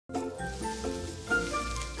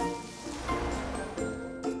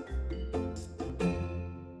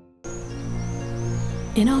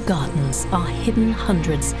In our gardens are hidden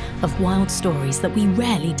hundreds of wild stories that we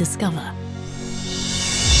rarely discover.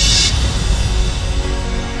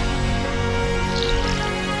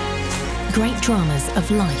 Great dramas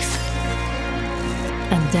of life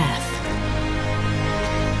and death.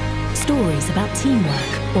 Stories about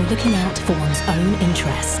teamwork or looking out for one's own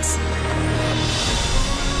interests.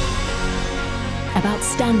 About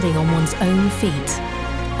standing on one's own feet.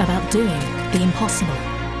 About doing the impossible,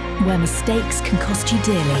 where mistakes can cost you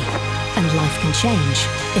dearly and life can change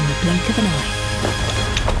in the blink of an eye.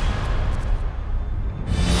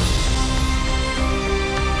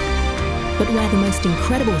 But where the most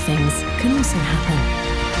incredible things can also happen.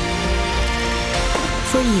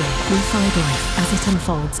 For a year, we followed life as it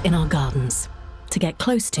unfolds in our gardens to get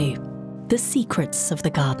close to the secrets of the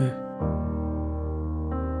garden.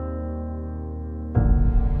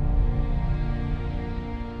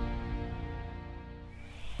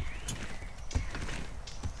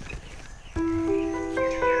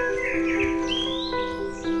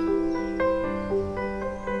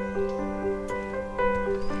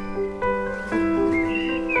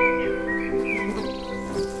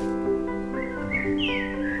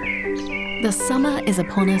 The summer is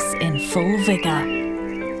upon us in full vigour.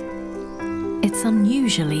 It's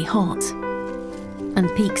unusually hot and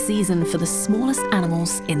peak season for the smallest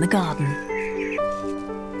animals in the garden.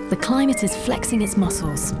 The climate is flexing its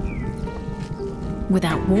muscles.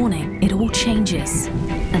 Without warning, it all changes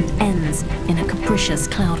and ends in a capricious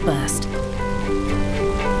cloudburst.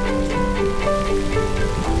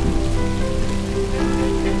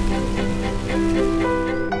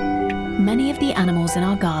 Many of the animals in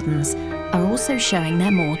our gardens are also showing their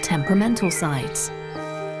more temperamental sides.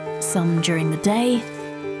 Some during the day,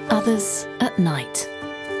 others at night.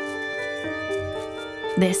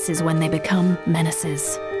 This is when they become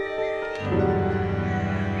menaces.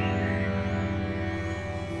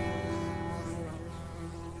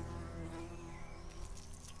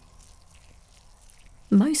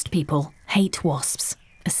 Most people hate wasps,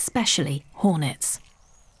 especially hornets.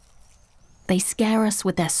 They scare us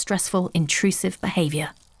with their stressful, intrusive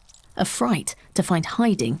behaviour. A fright to find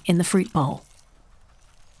hiding in the fruit bowl.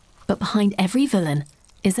 But behind every villain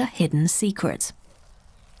is a hidden secret.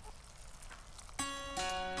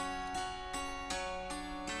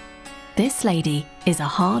 This lady is a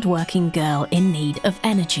hard-working girl in need of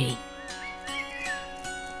energy.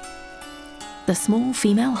 The small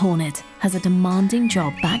female hornet has a demanding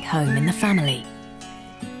job back home in the family.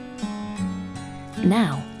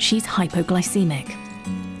 Now she's hypoglycemic.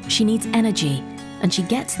 She needs energy, and she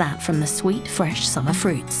gets that from the sweet, fresh summer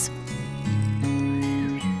fruits.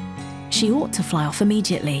 She ought to fly off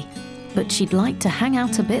immediately, but she'd like to hang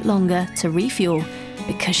out a bit longer to refuel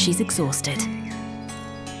because she's exhausted.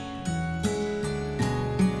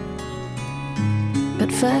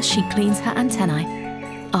 But first she cleans her antennae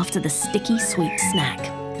after the sticky sweet snack.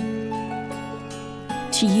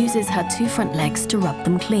 She uses her two front legs to rub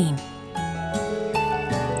them clean.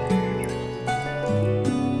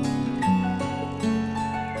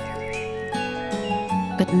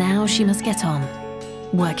 But now she must get on.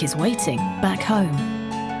 Work is waiting back home.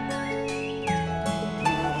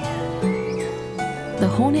 The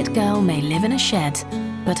hornet girl may live in a shed,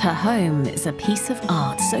 but her home is a piece of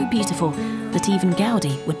art so beautiful that even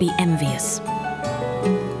Gaudi would be envious.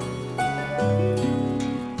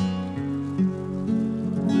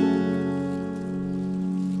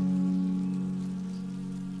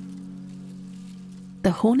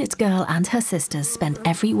 The hornet girl and her sisters spend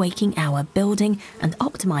every waking hour building and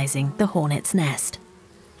optimizing the hornet's nest.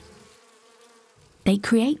 They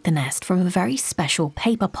create the nest from a very special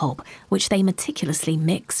paper pulp, which they meticulously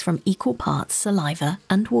mix from equal parts saliva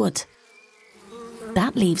and wood.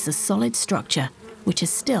 That leaves a solid structure, which is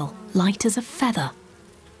still light as a feather.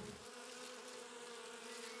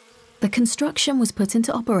 The construction was put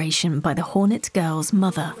into operation by the hornet girl's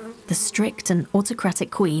mother, the strict and autocratic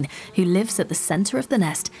queen who lives at the center of the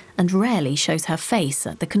nest and rarely shows her face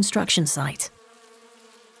at the construction site.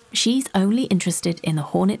 She's only interested in the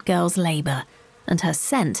hornet girl's labor, and her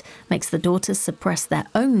scent makes the daughters suppress their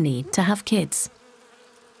own need to have kids.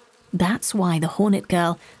 That's why the hornet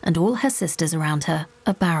girl and all her sisters around her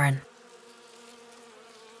are barren.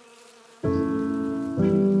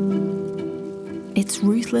 It's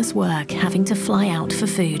ruthless work having to fly out for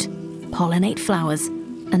food, pollinate flowers,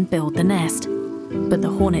 and build the nest. But the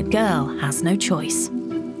hornet girl has no choice.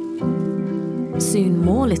 Soon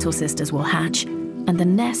more little sisters will hatch, and the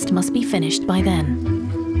nest must be finished by then.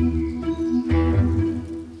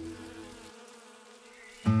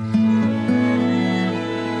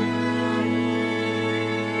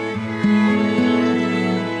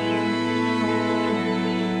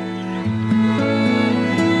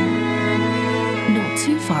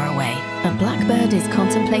 and is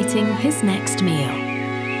contemplating his next meal.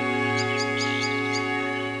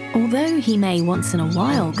 Although he may once in a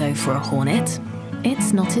while go for a hornet,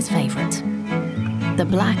 it's not his favourite. The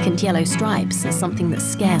black and yellow stripes are something that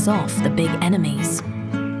scares off the big enemies.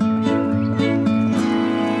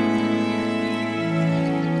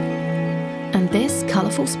 And this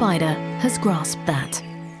colourful spider has grasped that.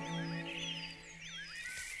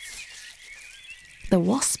 The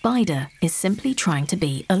wasp spider is simply trying to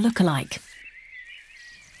be a lookalike,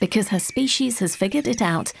 because her species has figured it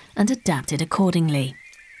out and adapted accordingly.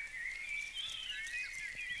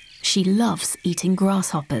 She loves eating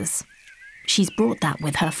grasshoppers. She's brought that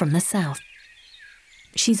with her from the south.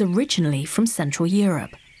 She's originally from Central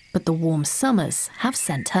Europe, but the warm summers have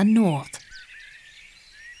sent her north.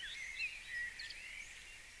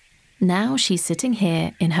 Now she's sitting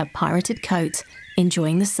here in her pirated coat,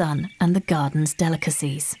 enjoying the sun and the garden's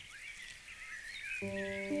delicacies.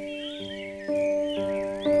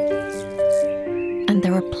 And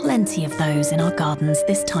there are plenty of those in our gardens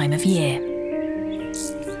this time of year.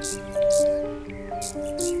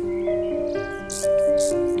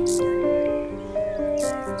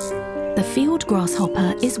 The field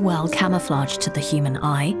grasshopper is well camouflaged to the human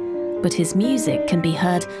eye, but his music can be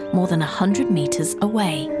heard more than 100 meters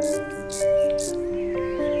away.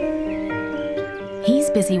 He's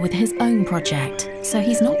busy with his own project, so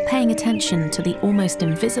he's not paying attention to the almost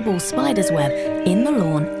invisible spider's web in the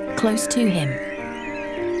lawn close to him.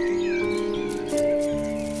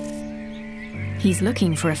 He's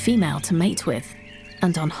looking for a female to mate with,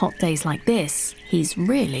 and on hot days like this, he's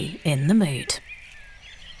really in the mood.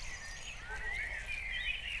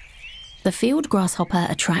 The field grasshopper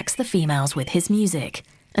attracts the females with his music,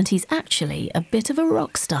 and he's actually a bit of a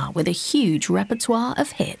rock star with a huge repertoire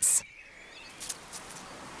of hits.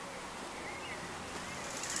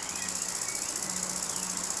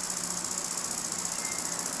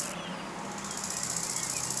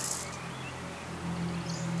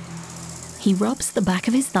 He rubs the back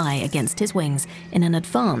of his thigh against his wings in an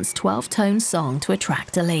advanced 12-tone song to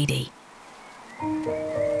attract a lady.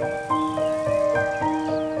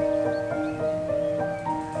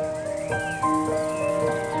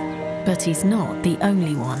 But he's not the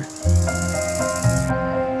only one.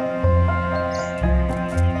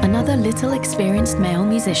 Another little experienced male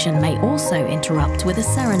musician may also interrupt with a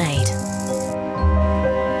serenade.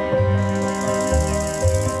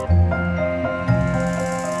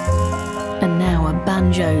 And now a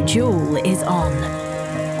banjo duel is on.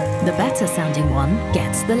 The better sounding one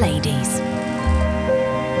gets the ladies.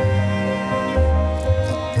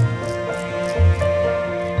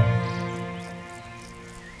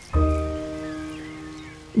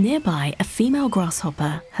 Nearby, a female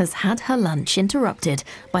grasshopper has had her lunch interrupted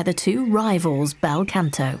by the two rivals bel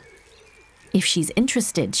canto. If she's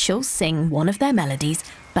interested, she'll sing one of their melodies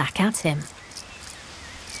back at him.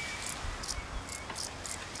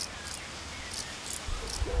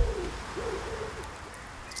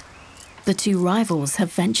 The two rivals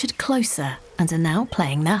have ventured closer and are now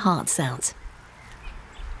playing their hearts out.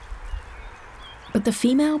 But the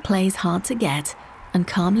female plays hard to get and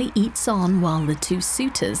calmly eats on while the two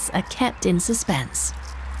suitors are kept in suspense.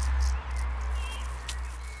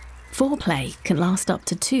 Foreplay can last up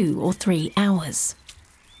to 2 or 3 hours.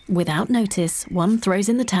 Without notice, one throws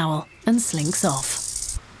in the towel and slinks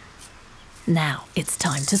off. Now it's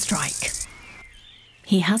time to strike.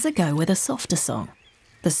 He has a go with a softer song,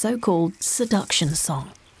 the so-called seduction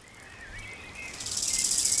song.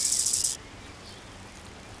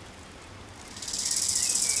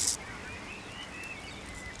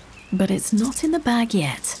 But it's not in the bag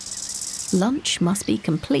yet. Lunch must be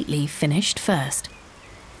completely finished first.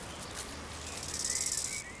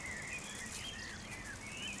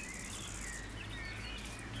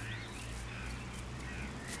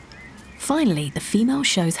 Finally, the female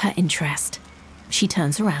shows her interest. She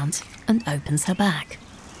turns around and opens her bag.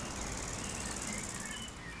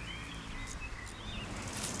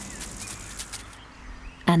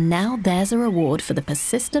 And now there's a reward for the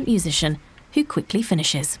persistent musician who quickly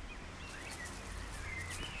finishes.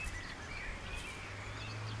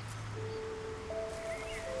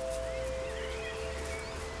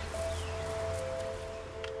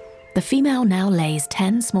 The female now lays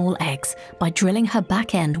 10 small eggs by drilling her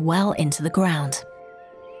back end well into the ground.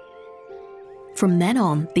 From then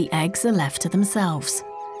on, the eggs are left to themselves.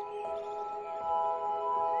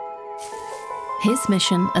 His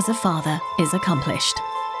mission as a father is accomplished.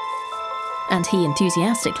 And he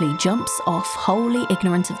enthusiastically jumps off, wholly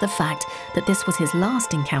ignorant of the fact that this was his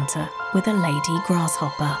last encounter with a lady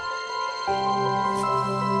grasshopper.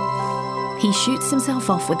 He shoots himself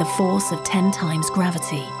off with a force of 10 times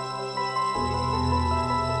gravity.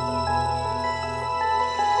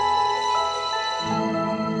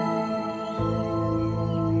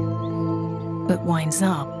 but winds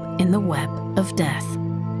up in the web of death.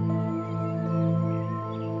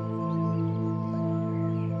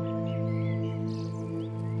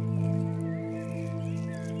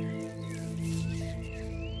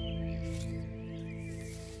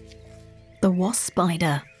 The wasp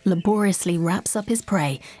spider laboriously wraps up his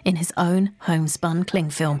prey in his own homespun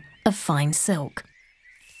cling film of fine silk.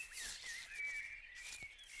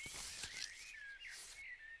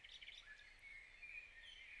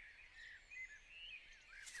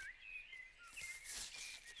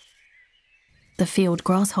 The field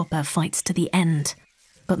grasshopper fights to the end,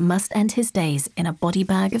 but must end his days in a body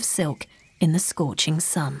bag of silk in the scorching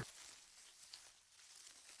sun.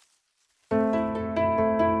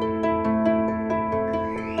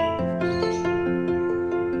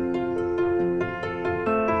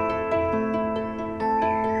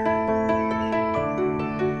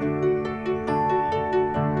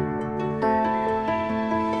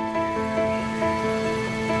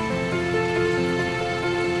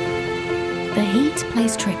 The heat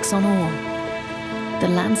plays tricks on all. The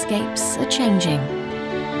landscapes are changing.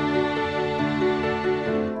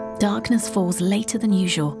 Darkness falls later than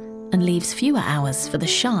usual and leaves fewer hours for the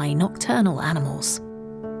shy nocturnal animals.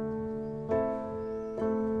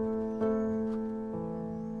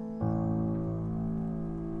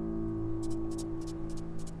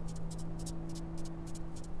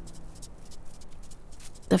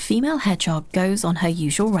 The female hedgehog goes on her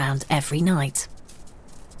usual round every night.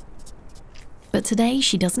 But today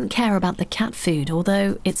she doesn't care about the cat food,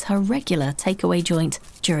 although it's her regular takeaway joint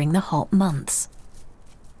during the hot months.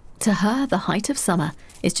 To her, the height of summer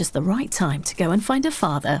is just the right time to go and find a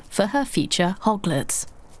father for her future hoglets.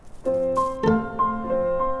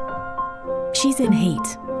 She's in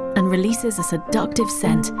heat and releases a seductive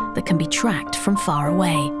scent that can be tracked from far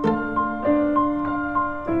away.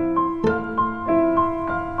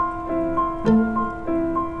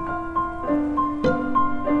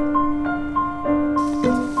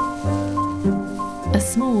 A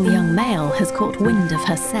small young male has caught wind of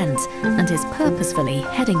her scent and is purposefully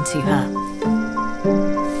heading to her.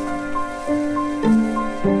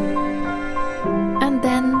 And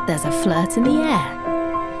then there's a flirt in the air.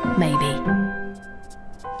 Maybe.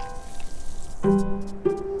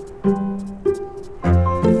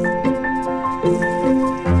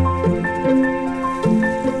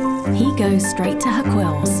 He goes straight to her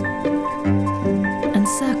quills and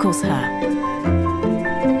circles her.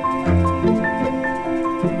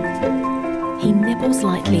 He nibbles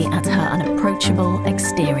lightly at her unapproachable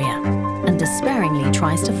exterior and despairingly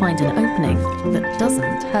tries to find an opening that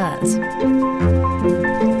doesn't hurt.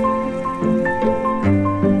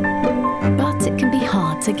 But it can be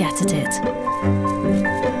hard to get at it.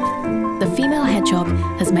 The female hedgehog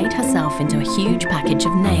has made herself into a huge package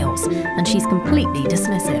of nails, and she's completely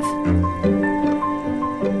dismissive.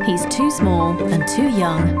 He's too small and too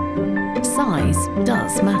young. Size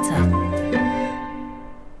does matter.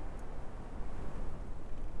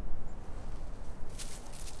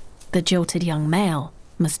 The jilted young male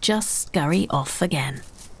must just scurry off again.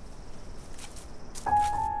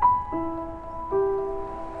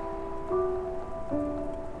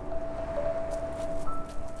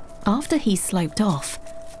 After he's sloped off,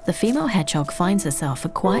 the female hedgehog finds herself a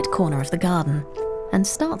quiet corner of the garden and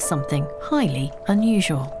starts something highly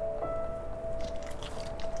unusual.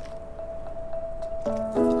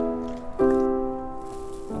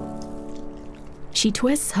 She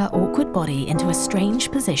twists her awkward body into a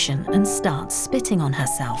strange position and starts spitting on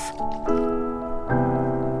herself.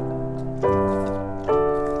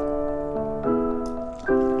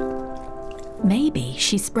 Maybe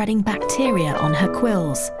she's spreading bacteria on her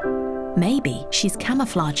quills. Maybe she's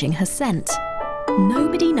camouflaging her scent.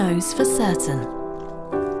 Nobody knows for certain.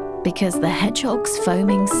 Because the hedgehog's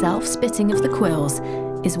foaming self-spitting of the quills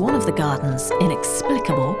is one of the garden's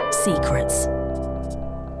inexplicable secrets.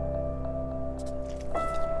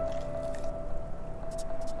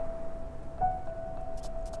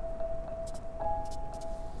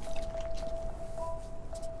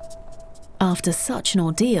 After such an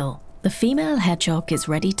ordeal, the female hedgehog is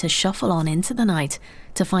ready to shuffle on into the night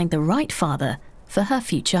to find the right father for her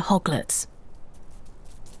future hoglets.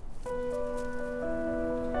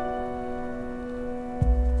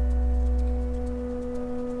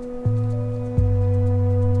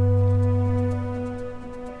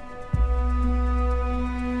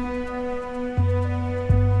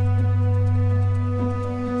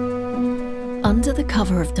 Under the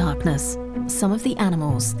cover of darkness, some of the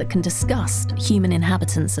animals that can disgust human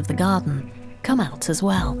inhabitants of the garden come out as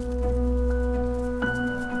well.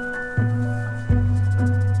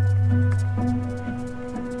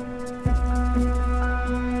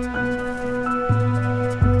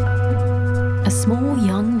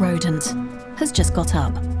 just got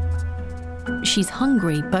up. She's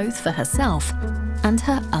hungry both for herself and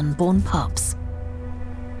her unborn pups.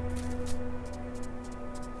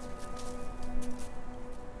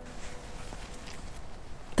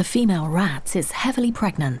 The female rat is heavily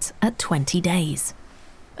pregnant at 20 days.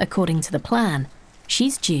 According to the plan,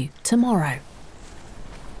 she's due tomorrow.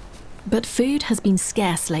 But food has been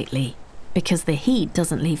scarce lately because the heat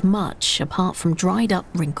doesn't leave much apart from dried up,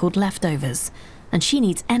 wrinkled leftovers, and she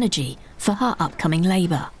needs energy for her upcoming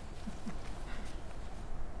labour.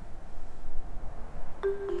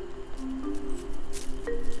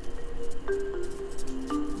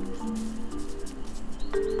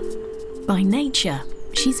 By nature,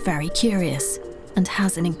 she's very curious and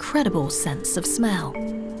has an incredible sense of smell.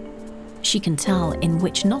 She can tell in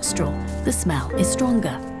which nostril the smell is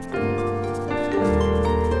stronger.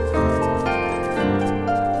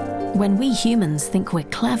 When we humans think we're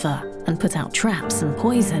clever and put out traps and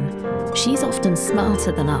poison, she's often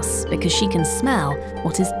smarter than us because she can smell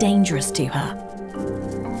what is dangerous to her.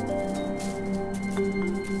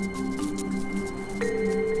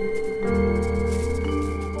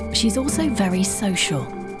 She's also very social.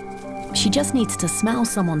 She just needs to smell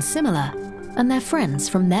someone similar and they're friends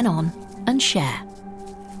from then on and share.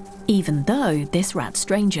 Even though this rat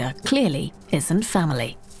stranger clearly isn't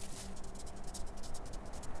family.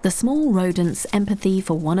 The small rodent's empathy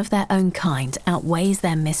for one of their own kind outweighs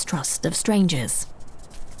their mistrust of strangers.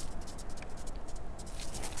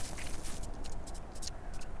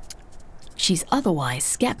 She's otherwise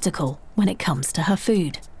skeptical when it comes to her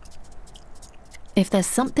food. If there's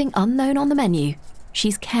something unknown on the menu,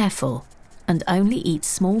 she's careful and only eats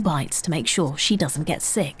small bites to make sure she doesn't get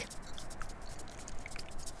sick.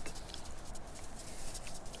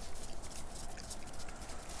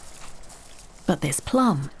 But this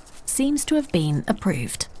plum seems to have been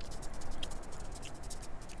approved.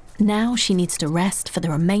 Now she needs to rest for the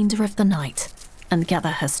remainder of the night and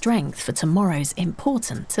gather her strength for tomorrow's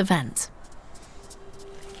important event.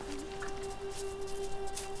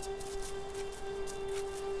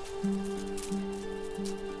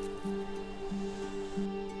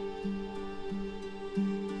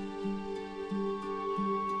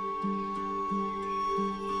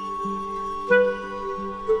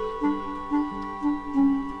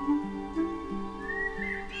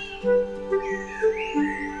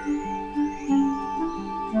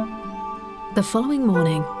 The following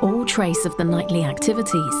morning, all trace of the nightly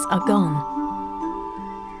activities are gone.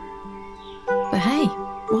 But hey,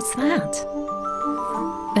 what's that?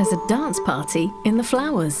 There's a dance party in the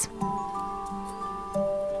flowers.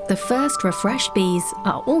 The first refreshed bees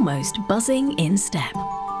are almost buzzing in step.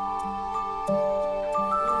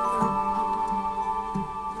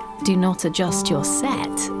 Do not adjust your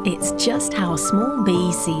set, it's just how a small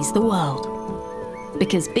bee sees the world.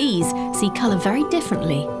 Because bees see colour very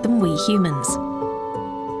differently than we humans.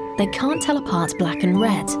 They can't tell apart black and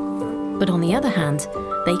red, but on the other hand,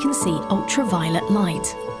 they can see ultraviolet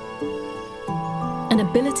light. An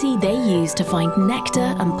ability they use to find nectar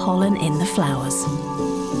and pollen in the flowers.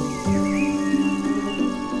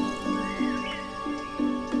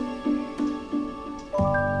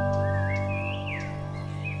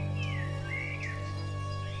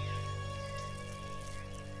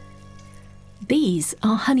 These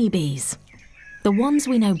are honeybees, the ones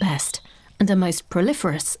we know best and are most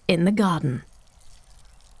proliferous in the garden.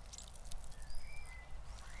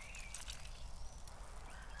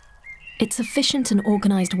 It's efficient and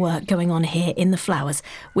organised work going on here in the flowers,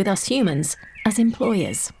 with us humans as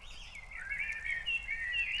employers.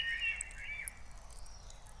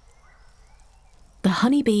 The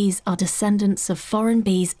honeybees are descendants of foreign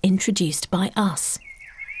bees introduced by us.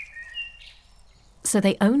 So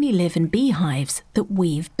they only live in beehives that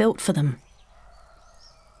we've built for them.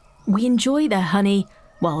 We enjoy their honey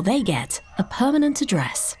while they get a permanent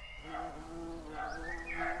address.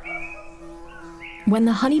 When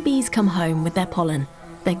the honeybees come home with their pollen,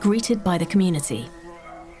 they're greeted by the community.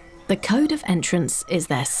 The code of entrance is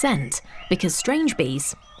their scent because strange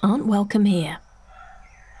bees aren't welcome here.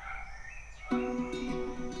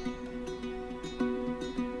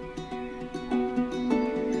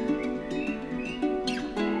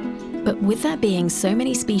 But with there being so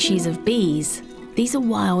many species of bees, these are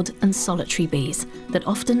wild and solitary bees that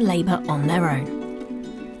often labour on their own.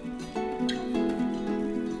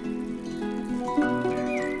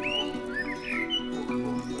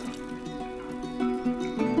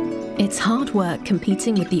 It's hard work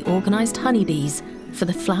competing with the organised honeybees for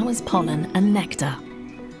the flowers' pollen and nectar.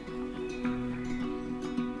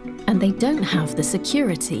 And they don't have the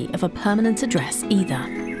security of a permanent address either.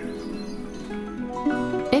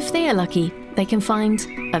 If they are lucky, they can find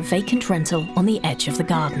a vacant rental on the edge of the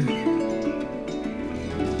garden.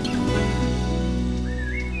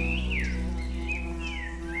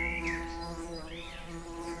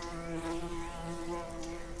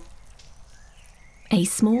 A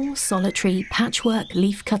small, solitary, patchwork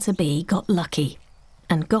leafcutter bee got lucky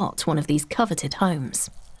and got one of these coveted homes.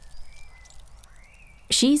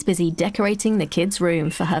 She's busy decorating the kids' room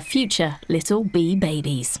for her future little bee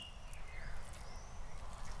babies.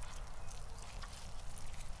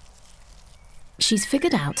 She's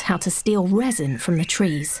figured out how to steal resin from the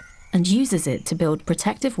trees and uses it to build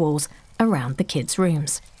protective walls around the kids'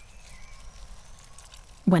 rooms.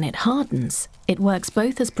 When it hardens, it works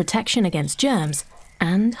both as protection against germs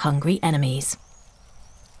and hungry enemies.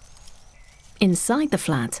 Inside the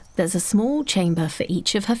flat, there's a small chamber for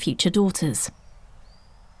each of her future daughters.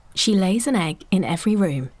 She lays an egg in every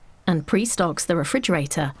room and pre-stocks the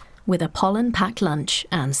refrigerator with a pollen-packed lunch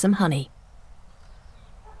and some honey.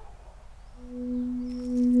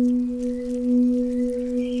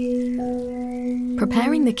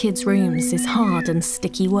 Preparing the kids' rooms is hard and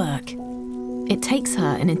sticky work. It takes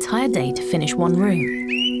her an entire day to finish one room.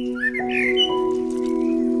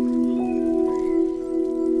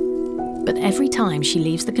 But every time she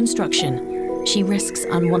leaves the construction, she risks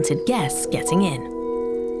unwanted guests getting in.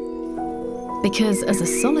 Because as a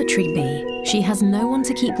solitary bee, she has no one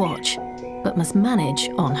to keep watch, but must manage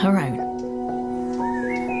on her own.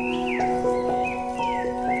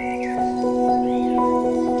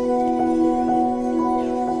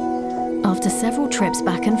 After several trips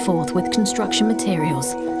back and forth with construction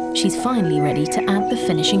materials, she's finally ready to add the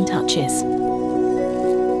finishing touches.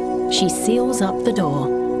 She seals up the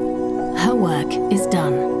door. Her work is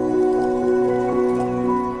done.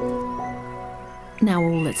 Now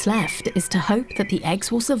all that's left is to hope that the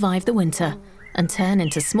eggs will survive the winter and turn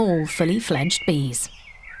into small, fully fledged bees.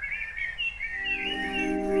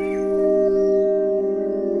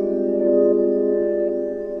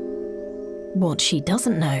 What she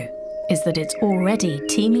doesn't know is that it's already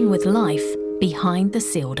teeming with life behind the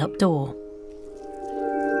sealed-up door.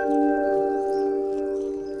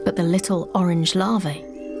 But the little orange larvae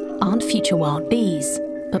aren't future wild bees,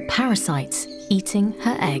 but parasites eating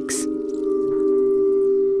her eggs.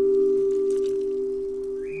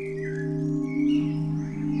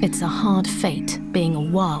 It's a hard fate being a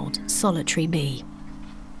wild, solitary bee.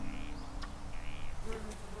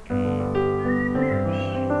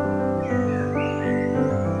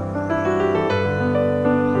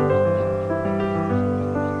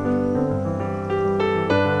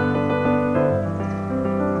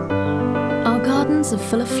 Our gardens are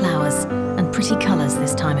full of flowers and pretty colours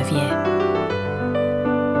this time of year.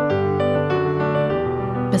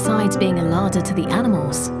 Besides being a larder to the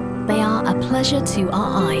animals, they are a pleasure to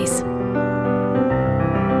our eyes.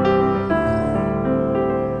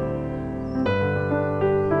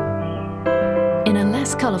 In a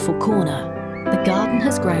less colourful corner, the garden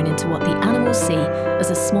has grown into what the animals see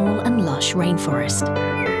as a small and lush rainforest.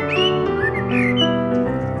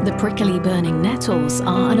 The prickly burning nettles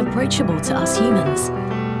are unapproachable to us humans,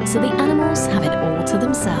 so the animals have it all to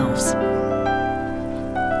themselves.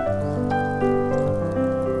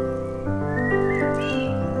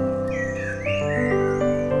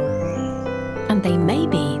 And they may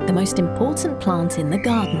be the most important plant in the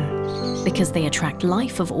garden because they attract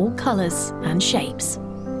life of all colours and shapes.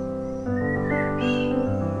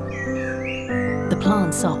 The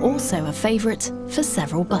plants are also a favourite for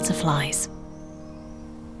several butterflies.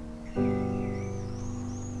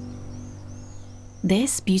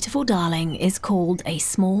 This beautiful darling is called a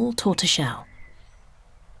small tortoiseshell.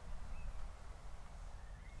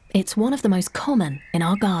 It's one of the most common in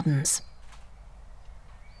our gardens.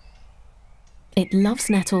 It loves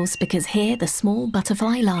nettles because here the small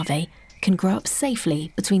butterfly larvae can grow up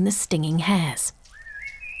safely between the stinging hairs.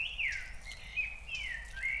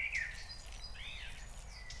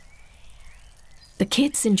 The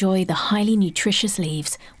kids enjoy the highly nutritious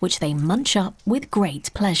leaves, which they munch up with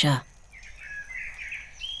great pleasure.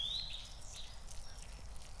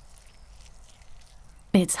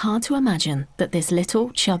 It's hard to imagine that this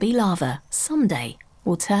little chubby larva someday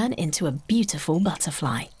will turn into a beautiful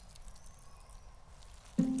butterfly.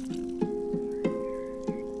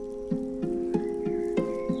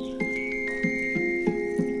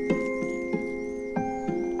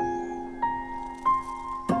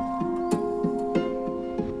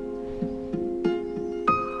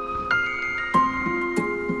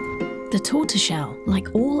 The tortoiseshell,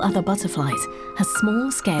 like all other butterflies, has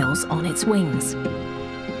small scales on its wings.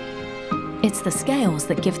 It's the scales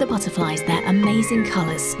that give the butterflies their amazing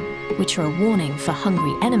colours, which are a warning for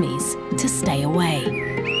hungry enemies to stay away.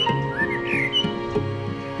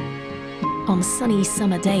 On sunny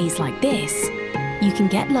summer days like this, you can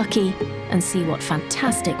get lucky and see what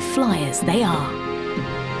fantastic flyers they are.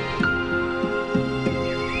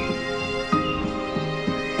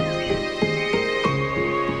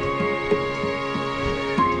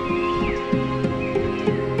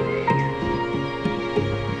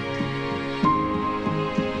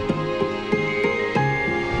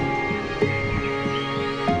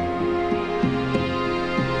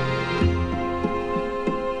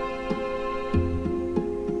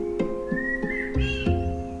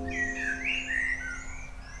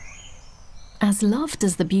 As loved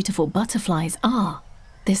as the beautiful butterflies are,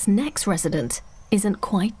 this next resident isn't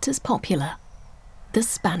quite as popular: the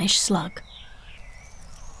Spanish slug.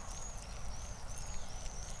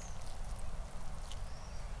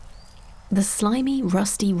 The slimy,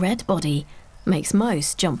 rusty red body makes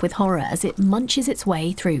most jump with horror as it munches its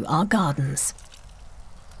way through our gardens.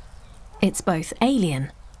 It's both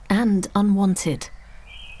alien and unwanted.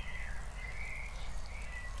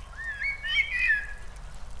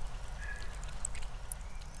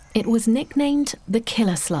 It was nicknamed the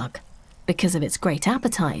killer slug because of its great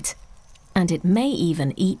appetite, and it may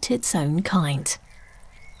even eat its own kind.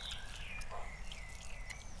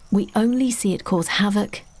 We only see it cause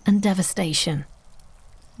havoc and devastation,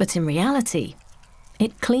 but in reality,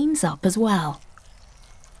 it cleans up as well.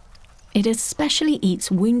 It especially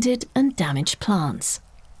eats wounded and damaged plants.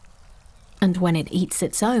 And when it eats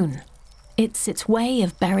its own, it's its way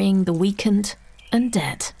of burying the weakened and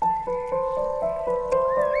dead.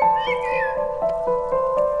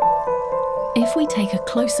 If we take a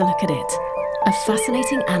closer look at it, a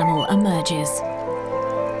fascinating animal emerges.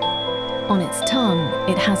 On its tongue,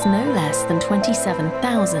 it has no less than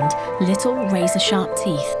 27,000 little razor-sharp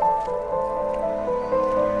teeth.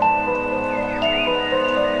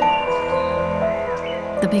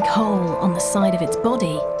 The big hole on the side of its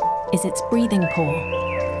body is its breathing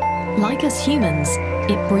pore. Like us humans,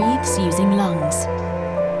 it breathes using lungs.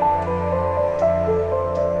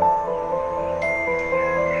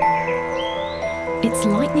 It's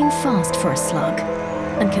lightning fast for a slug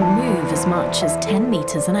and can move as much as 10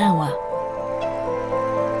 meters an hour.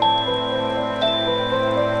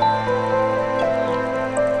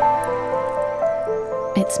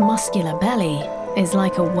 Its muscular belly is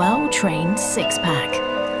like a well-trained six-pack.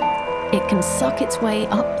 It can suck its way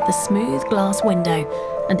up the smooth glass window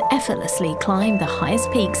and effortlessly climb the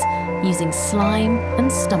highest peaks using slime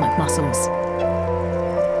and stomach muscles.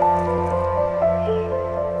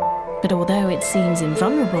 But although it seems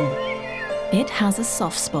invulnerable, it has a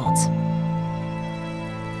soft spot.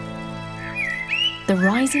 The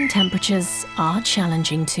rising temperatures are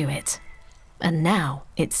challenging to it, and now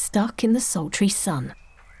it's stuck in the sultry sun.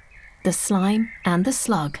 The slime and the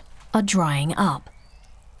slug are drying up.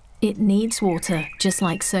 It needs water just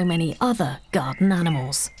like so many other garden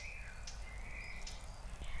animals.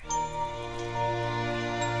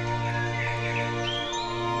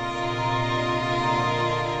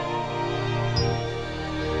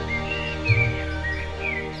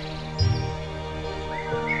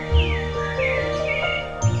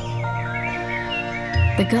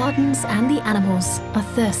 The gardens and the animals are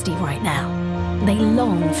thirsty right now. They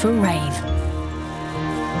long for rave.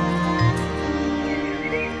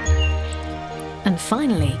 And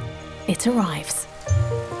finally, it arrives.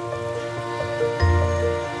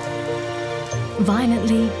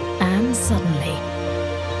 Violently and suddenly.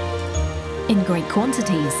 In great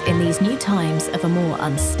quantities in these new times of a more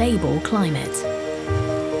unstable climate.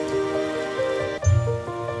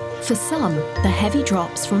 For some, the heavy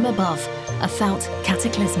drops from above are felt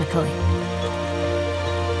cataclysmically,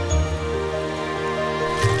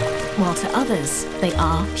 while to others they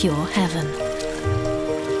are pure heaven.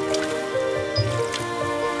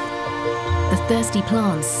 The thirsty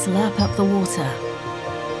plants slurp up the water.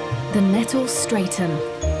 The nettles straighten.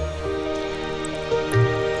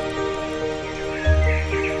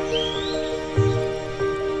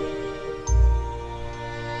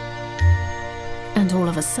 And all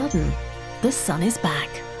of a sudden, the sun is back.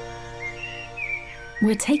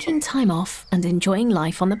 We're taking time off and enjoying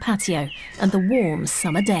life on the patio and the warm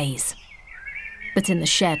summer days. But in the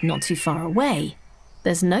shed not too far away,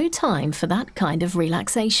 there's no time for that kind of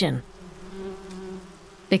relaxation.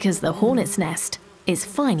 Because the hornet's nest is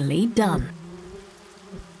finally done.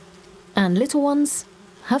 And little ones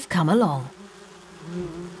have come along.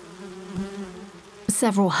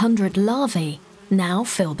 Several hundred larvae now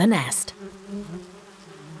fill the nest.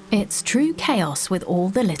 It's true chaos with all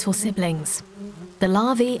the little siblings. The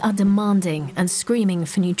larvae are demanding and screaming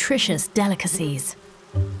for nutritious delicacies.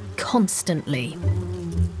 Constantly.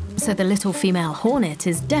 So the little female hornet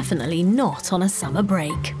is definitely not on a summer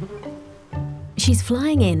break. She's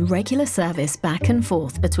flying in regular service back and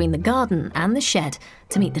forth between the garden and the shed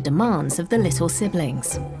to meet the demands of the little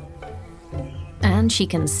siblings. And she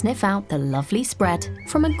can sniff out the lovely spread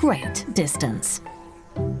from a great distance.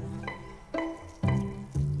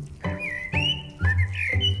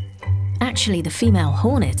 Actually, the female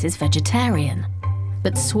hornet is vegetarian,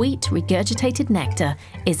 but sweet, regurgitated nectar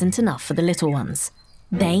isn't enough for the little ones.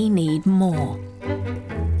 They need more.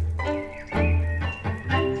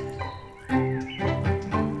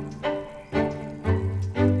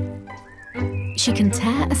 She can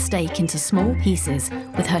tear a steak into small pieces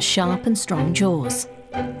with her sharp and strong jaws,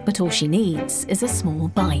 but all she needs is a small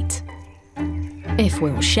bite. If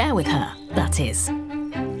we'll share with her, that is.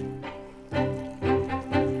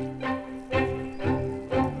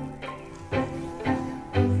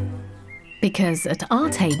 Because at our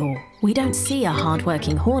table, we don't see a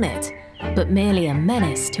hard-working hornet, but merely a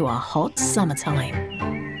menace to our hot summertime.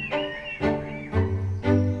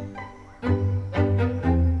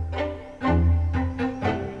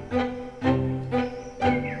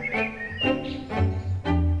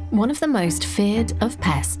 One of the most feared of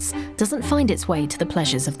pests doesn't find its way to the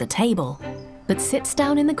pleasures of the table, but sits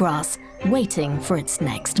down in the grass waiting for its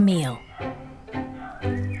next meal.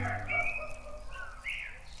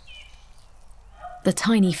 The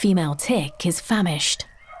tiny female tick is famished.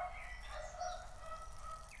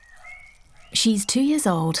 She's 2 years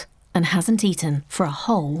old and hasn't eaten for a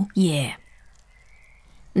whole year.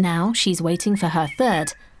 Now she's waiting for her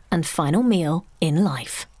third and final meal in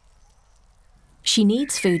life. She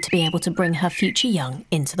needs food to be able to bring her future young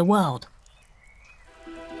into the world.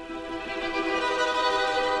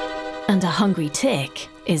 And a hungry tick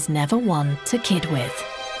is never one to kid with.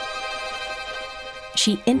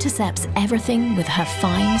 She intercepts everything with her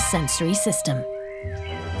fine sensory system.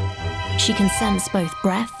 She can sense both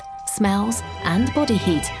breath, smells, and body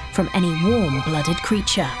heat from any warm-blooded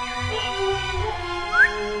creature.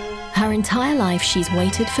 Her entire life she's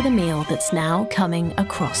waited for the meal that's now coming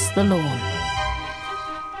across the lawn.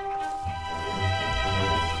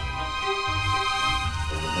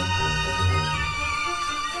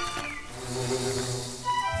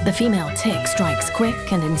 The female tick strikes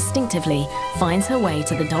quick and instinctively finds her way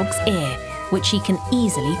to the dog's ear, which she can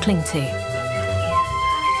easily cling to.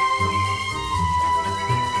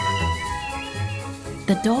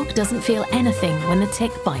 The dog doesn't feel anything when the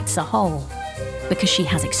tick bites a hole, because she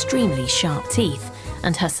has extremely sharp teeth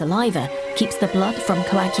and her saliva keeps the blood from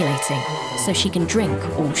coagulating, so she can drink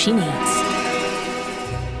all she needs.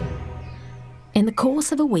 In the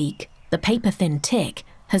course of a week, the paper-thin tick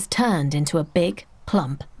has turned into a big,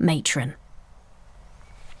 plump matron.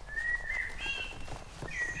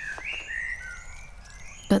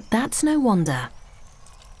 But that's no wonder,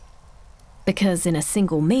 because in a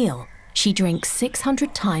single meal, she drinks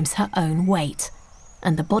 600 times her own weight,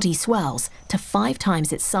 and the body swells to 5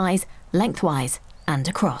 times its size, lengthwise and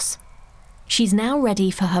across. She's now ready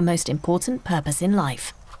for her most important purpose in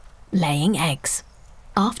life, laying eggs.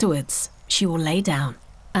 Afterwards, she will lay down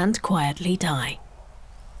and quietly die.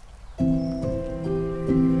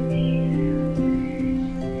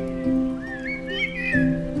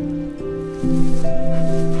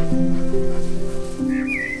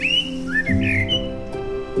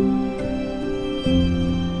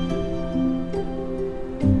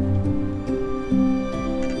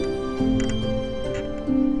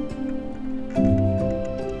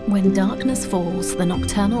 When darkness falls, the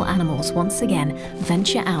nocturnal animals once again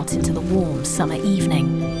venture out into the warm summer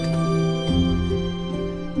evening.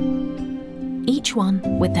 Each one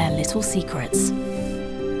with their little secrets,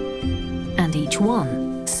 and each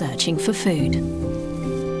one searching for food.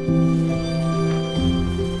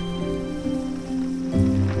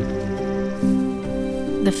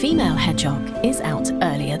 The female hedgehog is out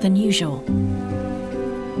earlier than usual.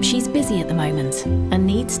 She's busy at the moment and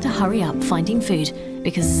needs to hurry up finding food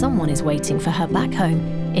because someone is waiting for her back home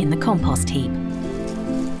in the compost heap.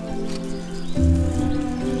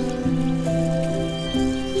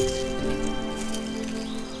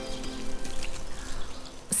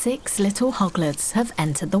 Six little hoglets have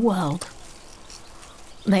entered the world.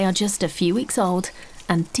 They are just a few weeks old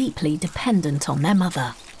and deeply dependent on their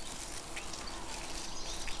mother.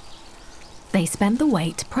 They spend the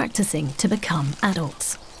wait practicing to become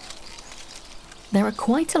adults. There are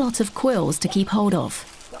quite a lot of quills to keep hold of,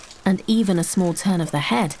 and even a small turn of the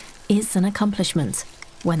head is an accomplishment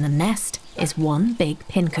when the nest is one big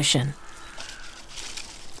pincushion.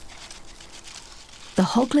 The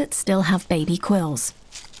hoglets still have baby quills.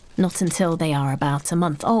 Not until they are about a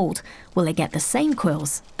month old will they get the same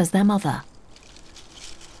quills as their mother.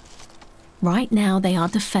 Right now they are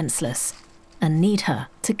defenseless and need her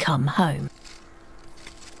to come home.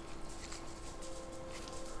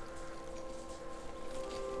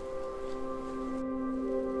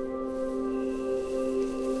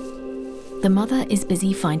 The mother is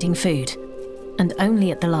busy finding food, and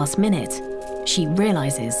only at the last minute, she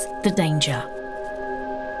realizes the danger.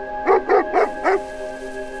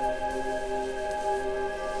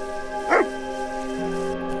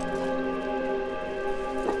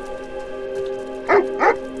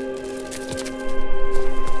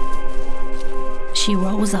 She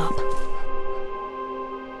rolls up.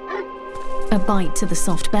 A bite to the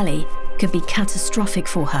soft belly could be catastrophic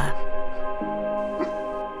for her.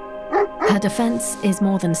 Her defense is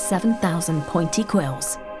more than 7,000 pointy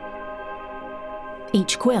quills.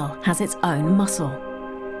 Each quill has its own muscle.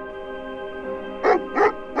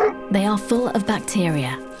 They are full of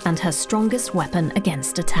bacteria and her strongest weapon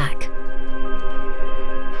against attack.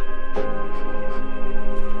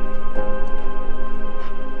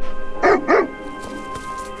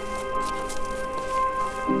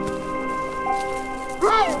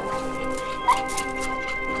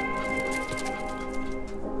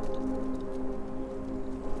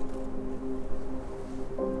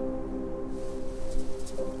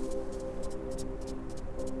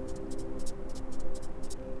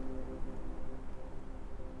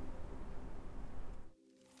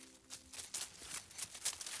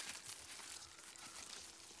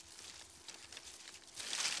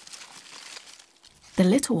 The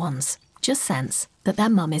little ones just sense that their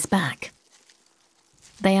mum is back.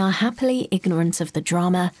 They are happily ignorant of the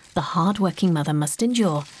drama the hard-working mother must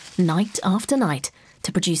endure night after night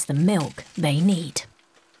to produce the milk they need.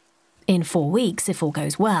 In 4 weeks, if all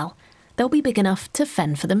goes well, they'll be big enough to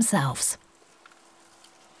fend for themselves.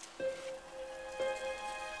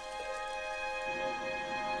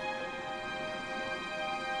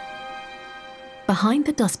 Behind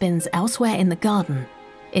the dustbins elsewhere in the garden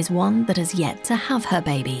is one that has yet to have her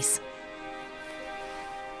babies.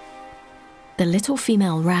 The little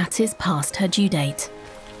female rat is past her due date.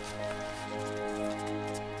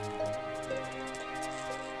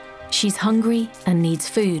 She's hungry and needs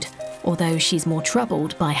food, although she's more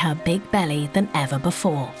troubled by her big belly than ever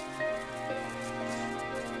before.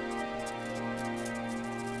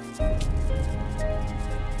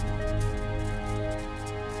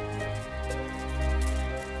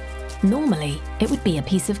 Normally, it would be a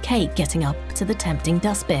piece of cake getting up to the tempting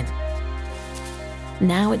dustbin.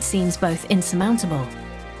 Now it seems both insurmountable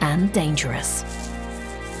and dangerous.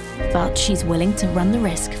 But she's willing to run the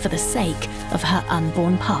risk for the sake of her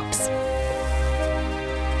unborn pups.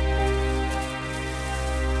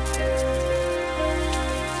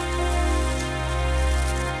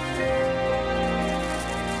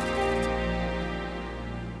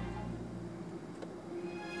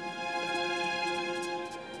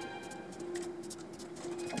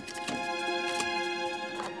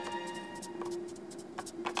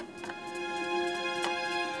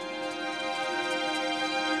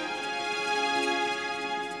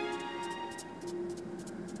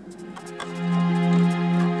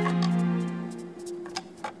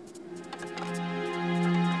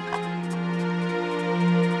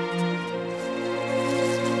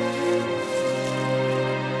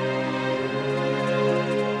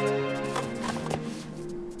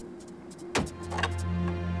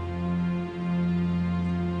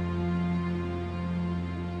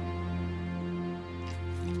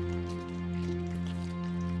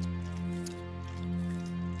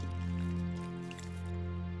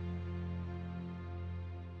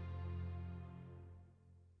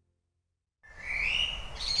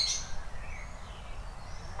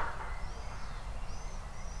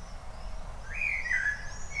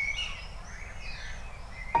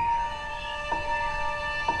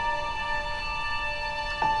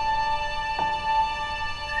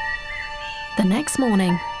 The next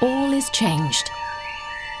morning, all is changed.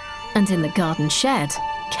 And in the garden shed,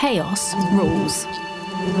 chaos rules.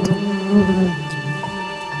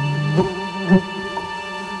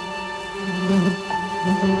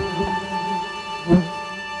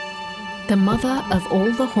 The mother of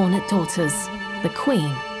all the hornet daughters, the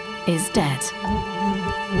queen, is dead.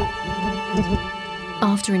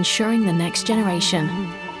 After ensuring the next generation,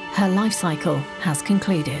 her life cycle has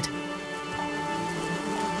concluded.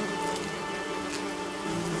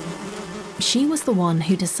 She was the one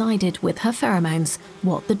who decided with her pheromones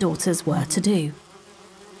what the daughters were to do.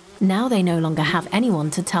 Now they no longer have anyone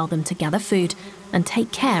to tell them to gather food and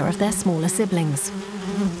take care of their smaller siblings.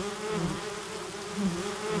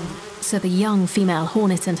 So the young female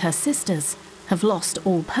hornet and her sisters have lost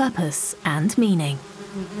all purpose and meaning.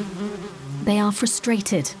 They are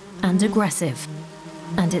frustrated and aggressive,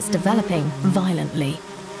 and it's developing violently.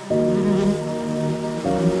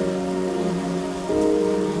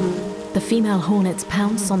 The female hornets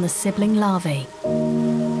pounce on the sibling larvae.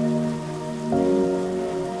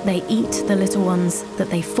 They eat the little ones that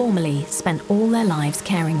they formerly spent all their lives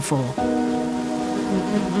caring for.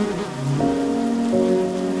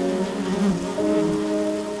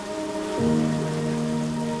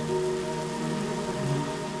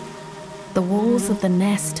 The walls of the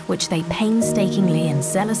nest, which they painstakingly and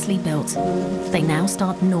zealously built, they now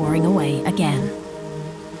start gnawing away again.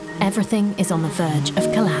 Everything is on the verge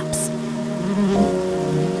of collapse.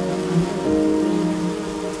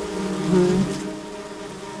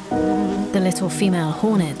 The little female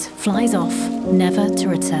hornet flies off, never to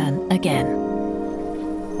return again.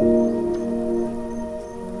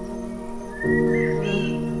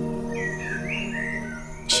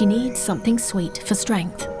 She needs something sweet for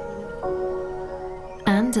strength.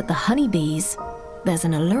 And at the honeybees, there's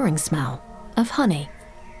an alluring smell of honey.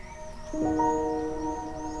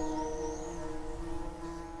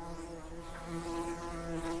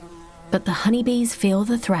 But the honeybees feel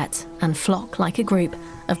the threat and flock like a group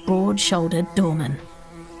of broad-shouldered doormen.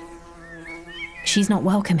 She's not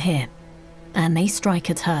welcome here, and they strike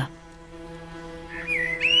at her.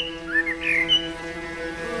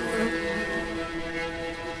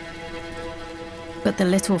 But the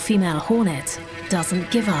little female hornet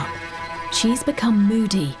doesn't give up. She's become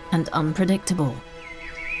moody and unpredictable.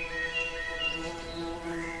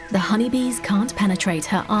 The honeybees can't penetrate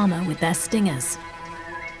her armor with their stingers.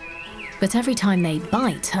 But every time they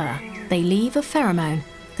bite her, they leave a pheromone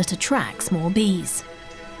that attracts more bees.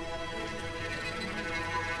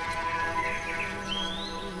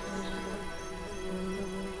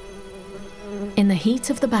 In the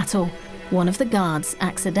heat of the battle, one of the guards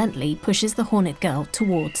accidentally pushes the hornet girl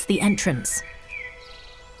towards the entrance.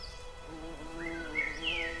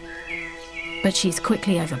 But she's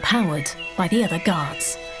quickly overpowered by the other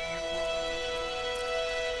guards.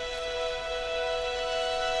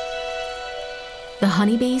 The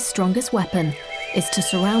honeybee's strongest weapon is to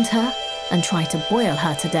surround her and try to boil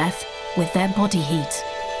her to death with their body heat.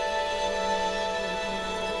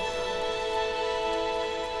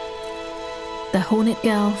 The hornet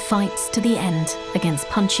girl fights to the end against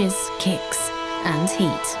punches, kicks, and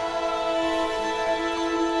heat.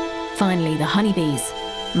 Finally, the honeybees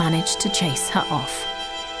manage to chase her off.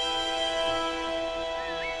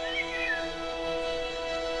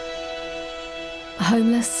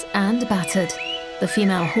 Homeless and battered, the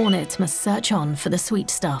female hornet must search on for the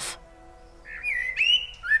sweet stuff.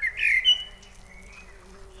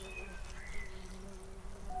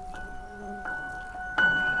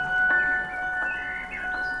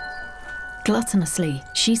 Gluttonously,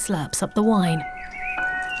 she slurps up the wine.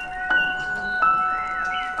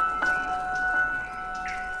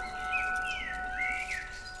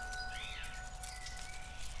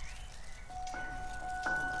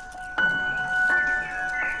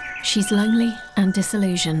 She's lonely and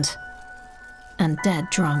disillusioned, and dead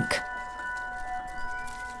drunk.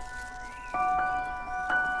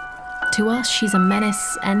 To us, she's a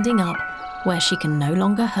menace ending up where she can no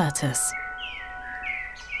longer hurt us.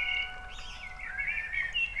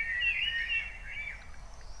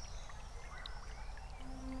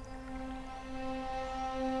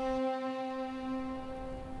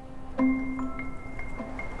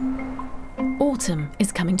 Autumn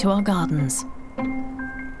is coming to our gardens.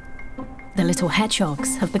 The little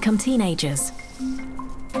hedgehogs have become teenagers.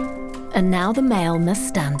 And now the male must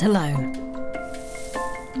stand alone.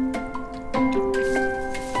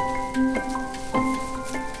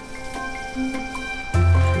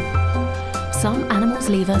 Some animals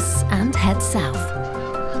leave us and head south,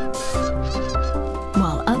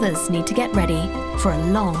 while others need to get ready for a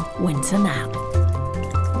long winter nap.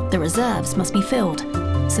 The reserves must be filled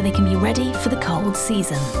so they can be ready for the cold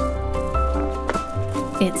season.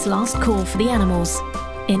 It's last call for the animals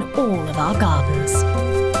in all of our gardens.